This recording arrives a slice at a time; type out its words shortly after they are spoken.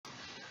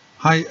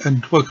Hi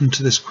and welcome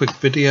to this quick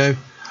video.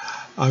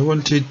 I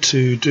wanted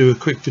to do a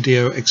quick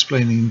video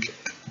explaining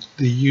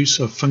the use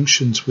of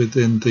functions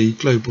within the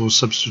global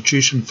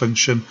substitution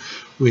function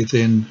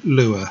within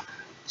Lua,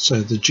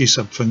 so the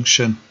GSUB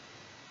function.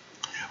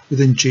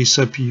 Within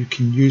GSUB you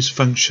can use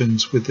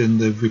functions within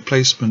the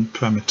replacement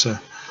parameter.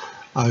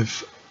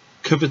 I've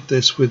covered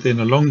this within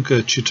a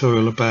longer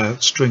tutorial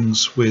about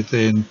strings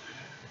within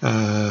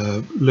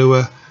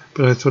Lua,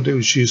 but I thought it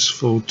was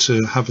useful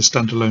to have a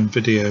standalone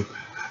video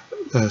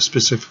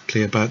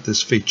specifically about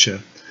this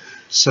feature.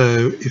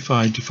 So if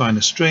I define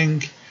a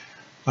string,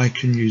 I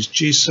can use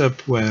GSUB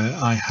where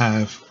I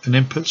have an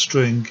input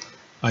string,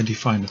 I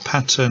define a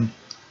pattern,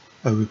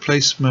 a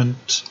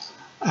replacement,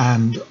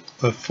 and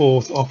a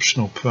fourth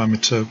optional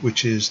parameter,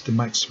 which is the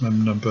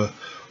maximum number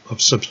of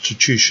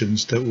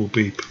substitutions that will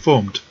be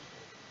performed.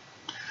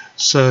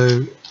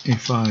 So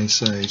if I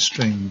say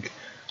string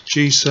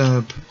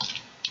GSUB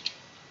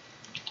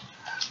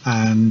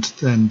and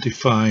then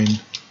define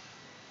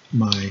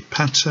my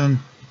pattern,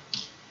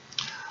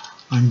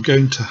 I'm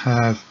going to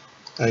have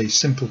a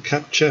simple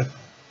capture.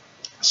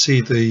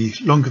 See the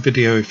longer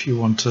video if you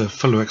want a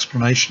fuller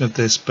explanation of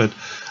this, but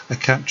a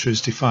capture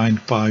is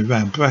defined by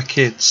round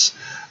brackets,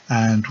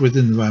 and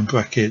within the round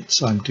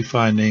brackets I'm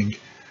defining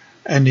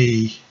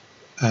any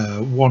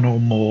one or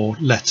more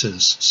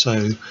letters. So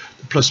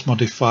the plus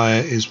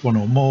modifier is one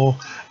or more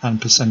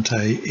and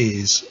 %a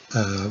is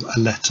a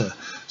letter.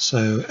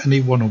 So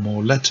any one or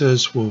more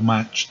letters will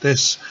match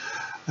this.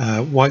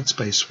 White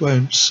space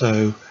won't,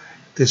 so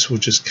this will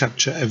just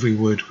capture every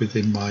word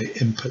within my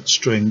input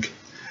string.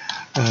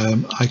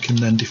 I can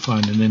then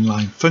define an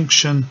inline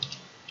function.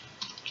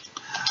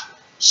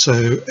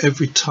 So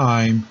every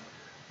time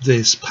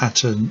this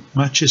pattern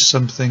matches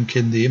something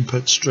in the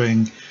input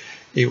string,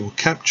 it will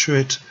capture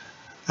it,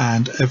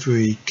 and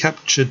every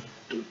captured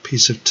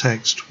piece of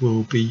text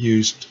will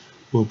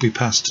be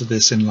passed to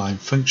this inline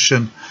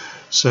function.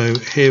 So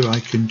here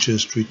I can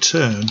just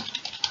return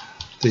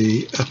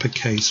the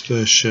uppercase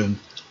version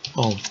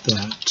of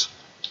that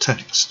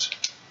text.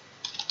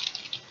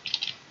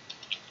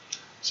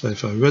 So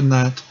if I run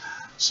that,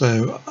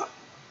 so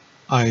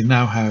I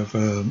now have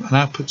an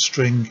output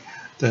string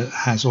that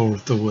has all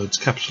of the words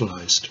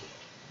capitalized.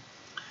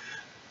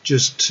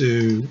 Just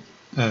to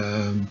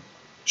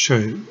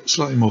show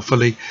slightly more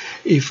fully,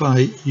 if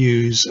I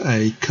use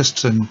a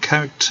custom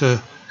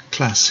character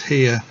class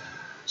here,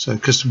 so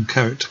custom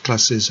character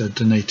classes are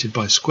denoted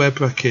by square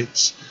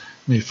brackets,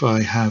 and if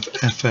I have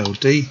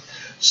FLD,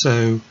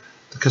 so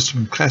the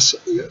custom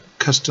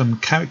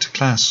character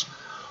class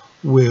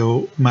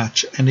will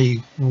match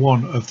any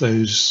one of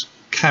those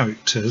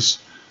characters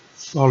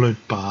followed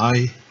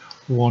by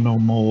one or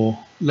more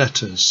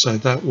letters. So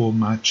that will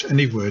match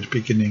any word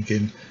beginning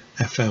in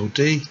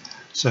FLD,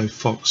 so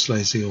fox,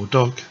 lazy or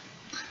dog.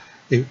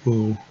 It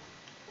will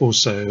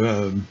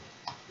also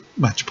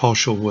match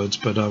partial words,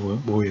 but I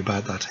won't worry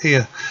about that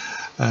here.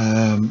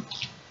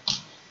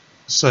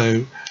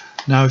 So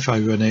now if I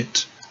run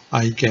it,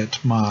 I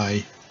get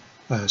my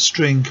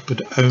string,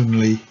 but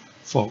only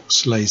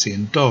fox, lazy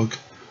and dog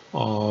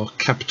are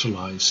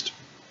capitalized.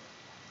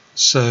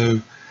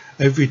 So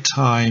every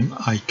time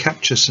I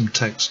capture some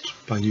text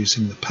by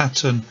using the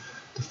pattern,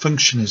 the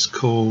function is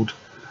called,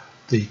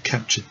 the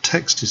captured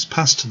text is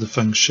passed to the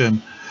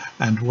function,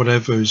 and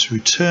whatever is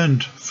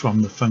returned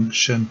from the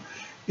function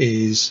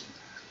is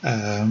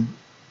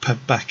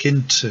put back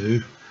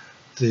into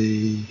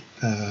the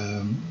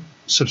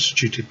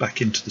substituted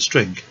back into the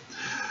string.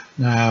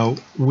 Now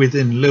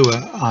within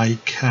Lua I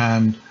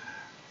can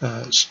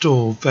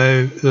store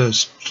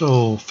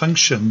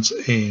functions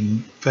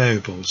in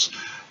variables.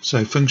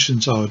 So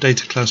functions are a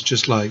data class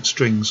just like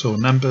strings or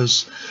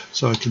numbers.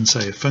 So I can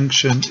say a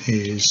function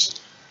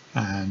is,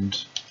 and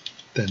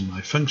then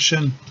my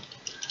function.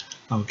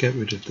 I'll get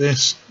rid of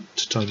this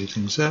to tidy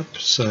things up.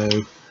 So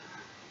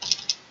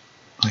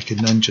I can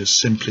then just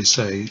simply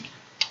say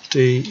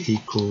d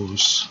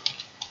equals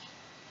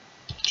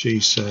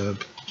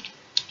GSUB,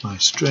 my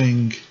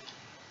string,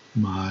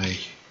 my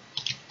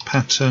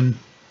pattern.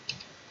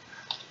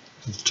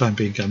 For the time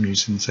being I'm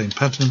using the same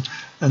pattern,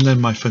 and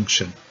then my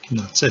function, and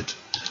that's it.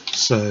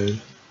 So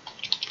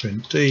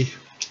print d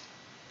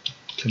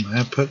to my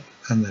output,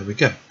 and there we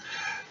go.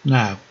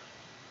 Now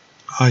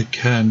I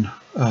can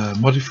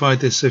modify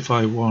this if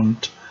I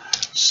want.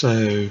 So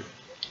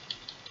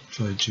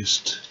if I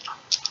just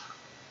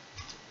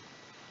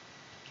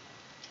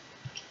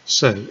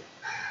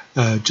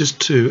just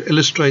to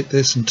illustrate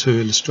this and to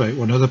illustrate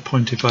one other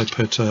point, if I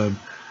put an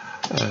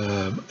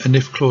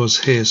if clause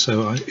here,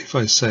 so if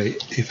I say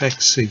if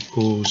x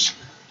equals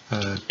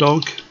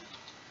dog,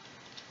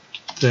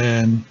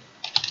 then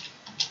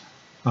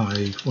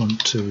I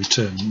want to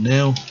return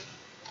nil,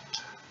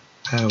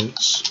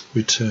 else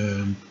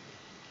return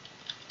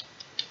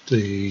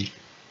the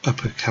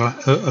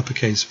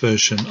uppercase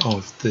version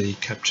of the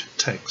captured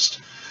text.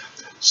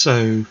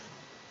 So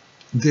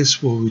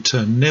this will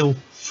return nil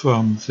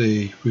from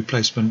the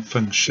replacement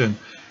function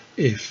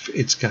if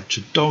it's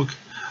captured dog,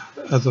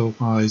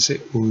 otherwise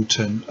it will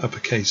return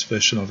uppercase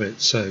version of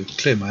it. So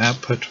clear my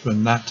output,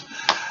 run that,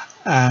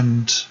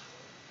 and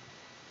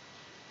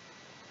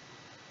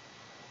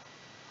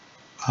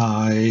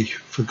I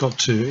forgot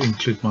to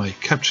include my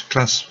captured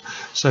class.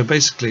 So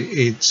basically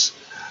it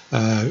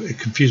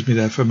confused me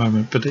there for a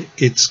moment, but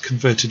it's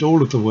converted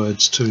all of the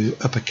words to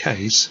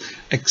uppercase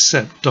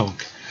except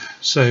dog.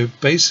 So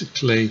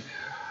basically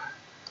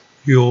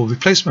your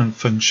replacement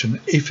function,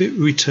 if it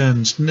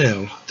returns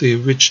nil, the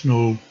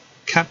original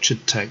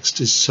captured text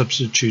is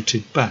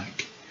substituted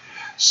back.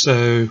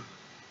 So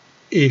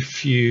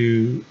if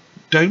you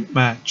don't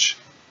match,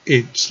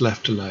 it's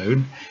left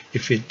alone.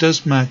 If it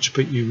does match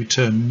but you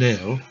return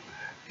nil,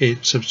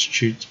 it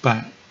substitutes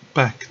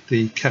back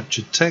the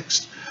captured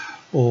text.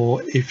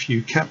 Or if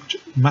you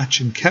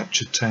match and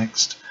capture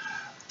text,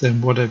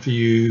 then whatever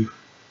you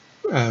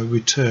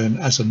return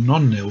as a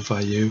non-nil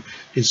value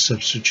is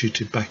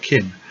substituted back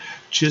in.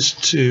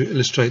 Just to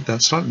illustrate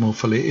that slightly more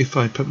fully, if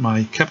I put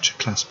my capture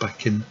class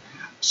back in,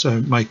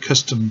 so my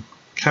custom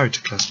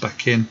character class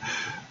back in,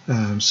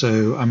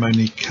 so I'm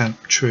only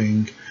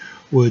capturing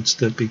words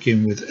that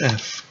begin with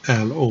F,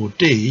 L or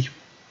D,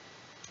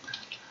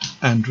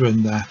 and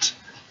run that,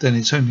 then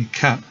it's only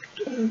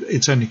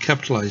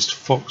capitalized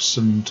fox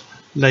and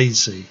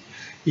lazy,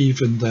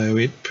 even though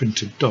it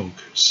printed dog.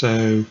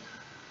 So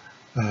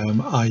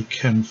I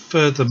can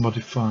further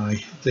modify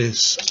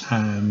this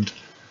and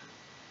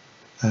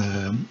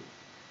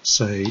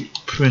say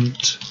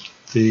print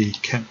the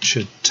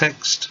captured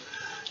text.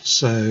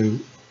 So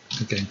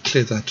again,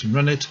 clear that and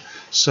run it.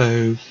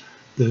 So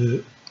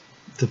the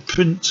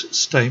print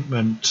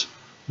statement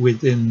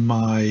within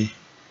my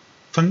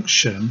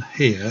function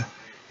here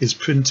is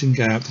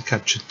printing out the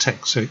captured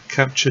text. So it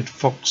captured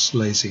fox,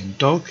 lazy and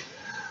dog,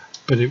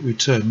 but it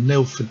returned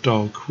nil for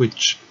dog,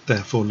 which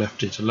therefore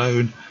left it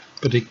alone,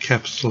 but it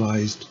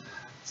capitalized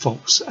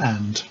fox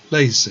and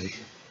lazy.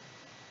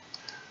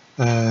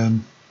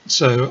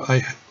 So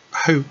I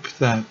hope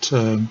that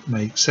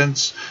makes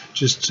sense.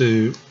 Just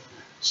to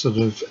sort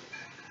of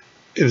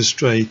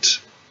illustrate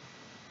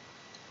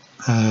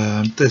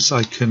this,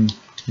 I can,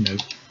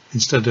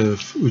 instead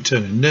of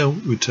returning nil,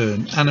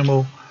 return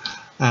animal,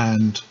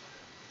 and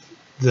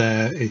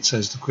there it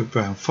says the quick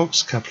brown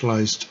fox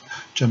capitalized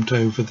jumped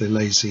over the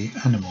lazy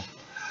animal.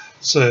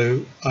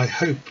 So I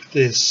hope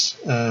this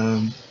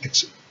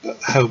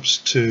helps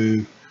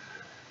to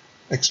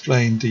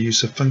explain the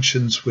use of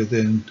functions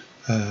within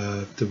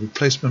the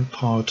replacement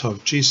part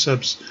of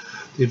GSUBs.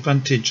 The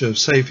advantage of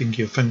saving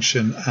your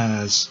function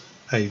as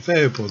a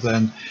variable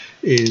then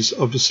is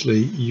obviously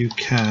you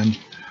can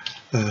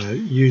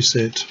use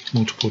it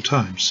multiple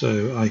times.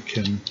 So I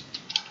can,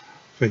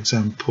 for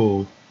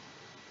example,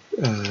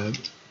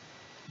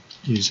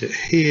 use it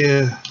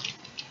here,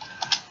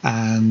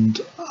 and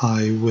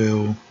I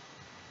will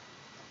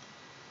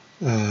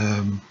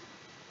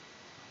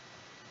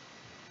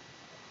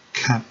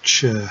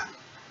capture,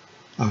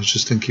 I was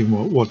just thinking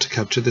what to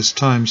capture this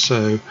time,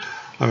 so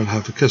I will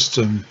have a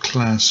custom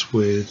class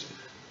with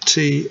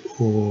T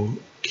or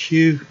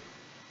Q,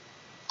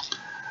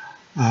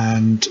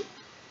 and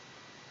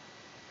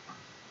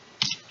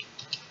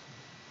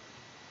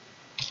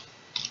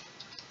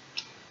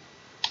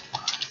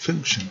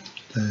function,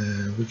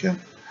 there we go.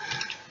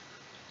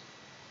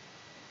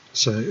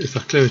 So if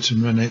I clear it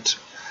and run it,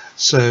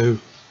 so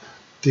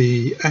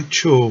the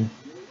actual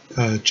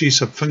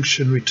GSUB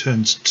function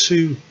returns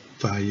two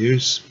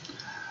values.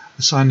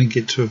 Assigning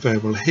it to a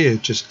variable here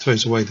just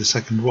throws away the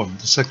second one.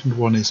 The second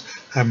one is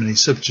how many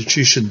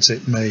substitutions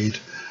it made,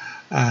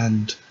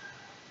 and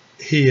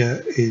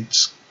here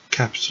it's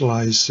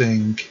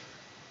capitalizing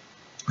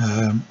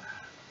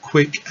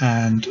quick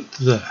and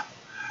the.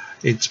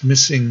 It's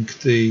missing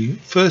the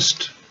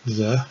first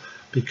the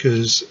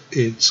because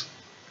it's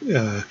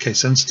case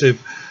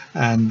sensitive,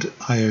 and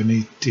I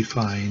only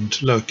defined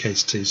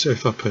lowercase t. So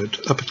if I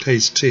put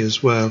uppercase T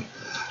as well,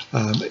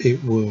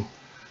 it will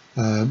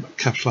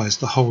capitalize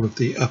the whole of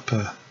the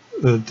upper,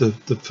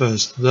 the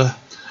first the,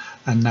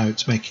 and now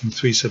it's making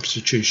three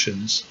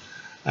substitutions,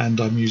 and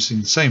I'm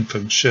using the same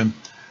function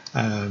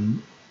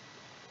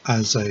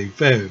as a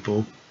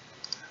variable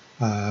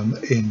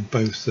in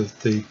both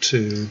of the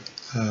two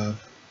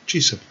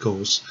GSUB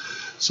calls.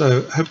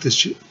 So I hope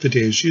this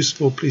video is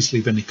useful. Please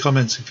leave any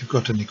comments. If you've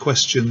got any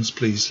questions,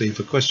 please leave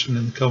a question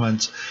in the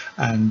comments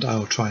and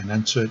I'll try and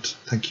answer it.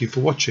 Thank you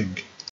for watching.